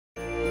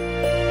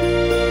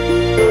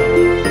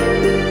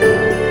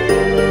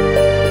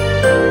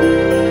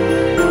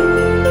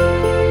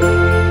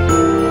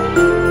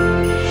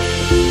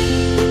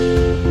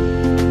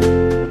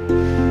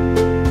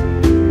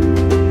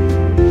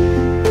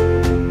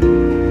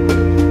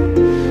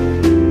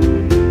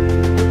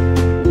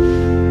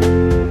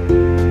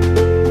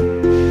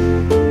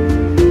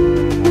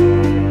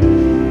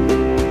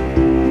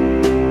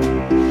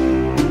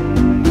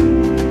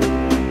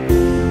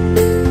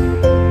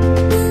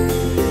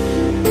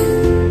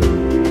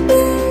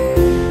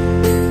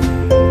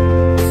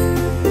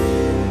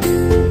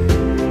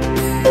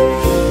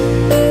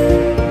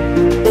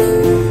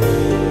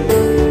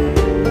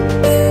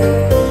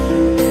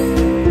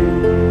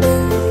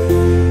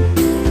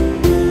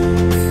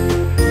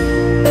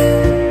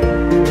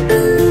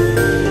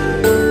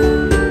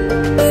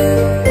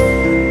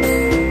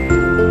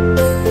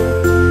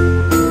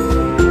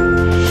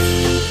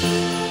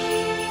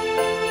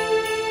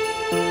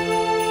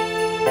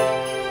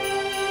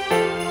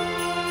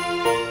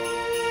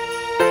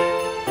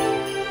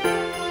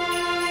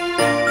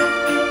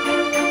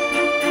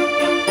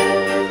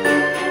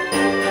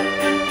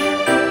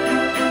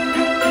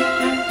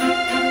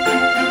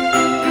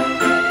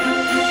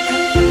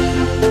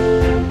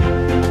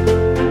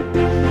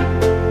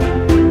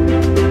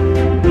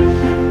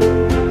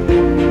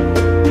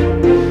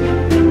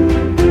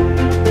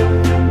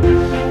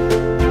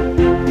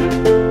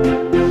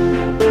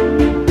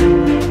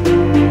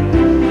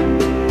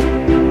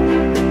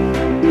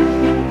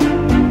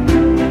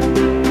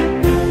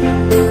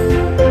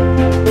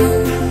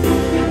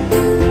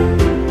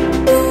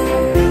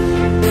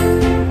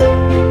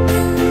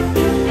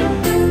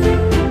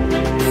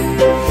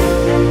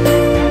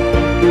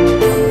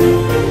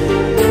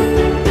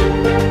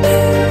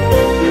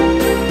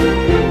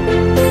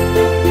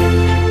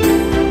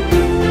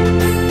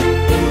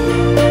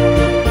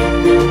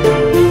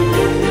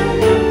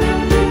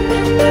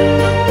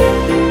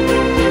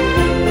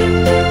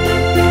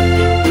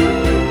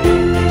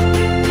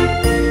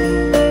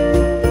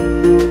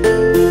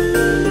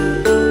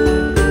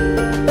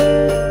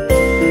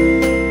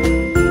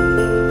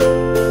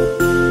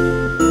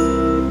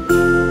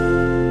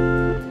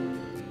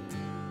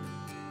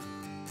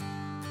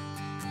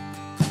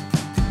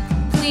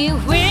We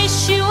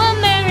wish you a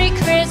Merry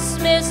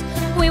Christmas.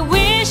 We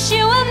wish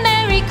you a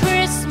Merry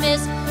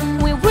Christmas.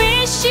 We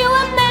wish you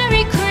a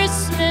Merry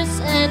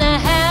Christmas and a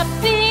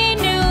Happy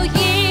New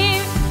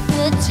Year.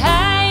 The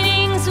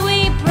tidings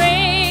we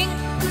bring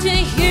to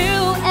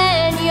you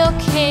and your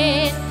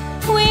kin.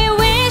 We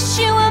wish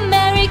you a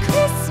Merry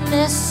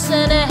Christmas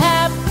and a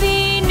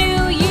Happy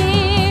New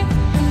Year.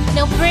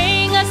 Now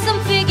bring us some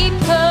figgy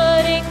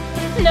pudding.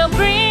 Now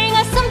bring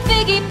us some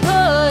figgy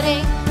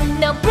pudding.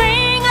 Now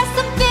bring us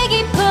some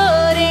figgy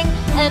pudding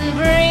and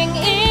bring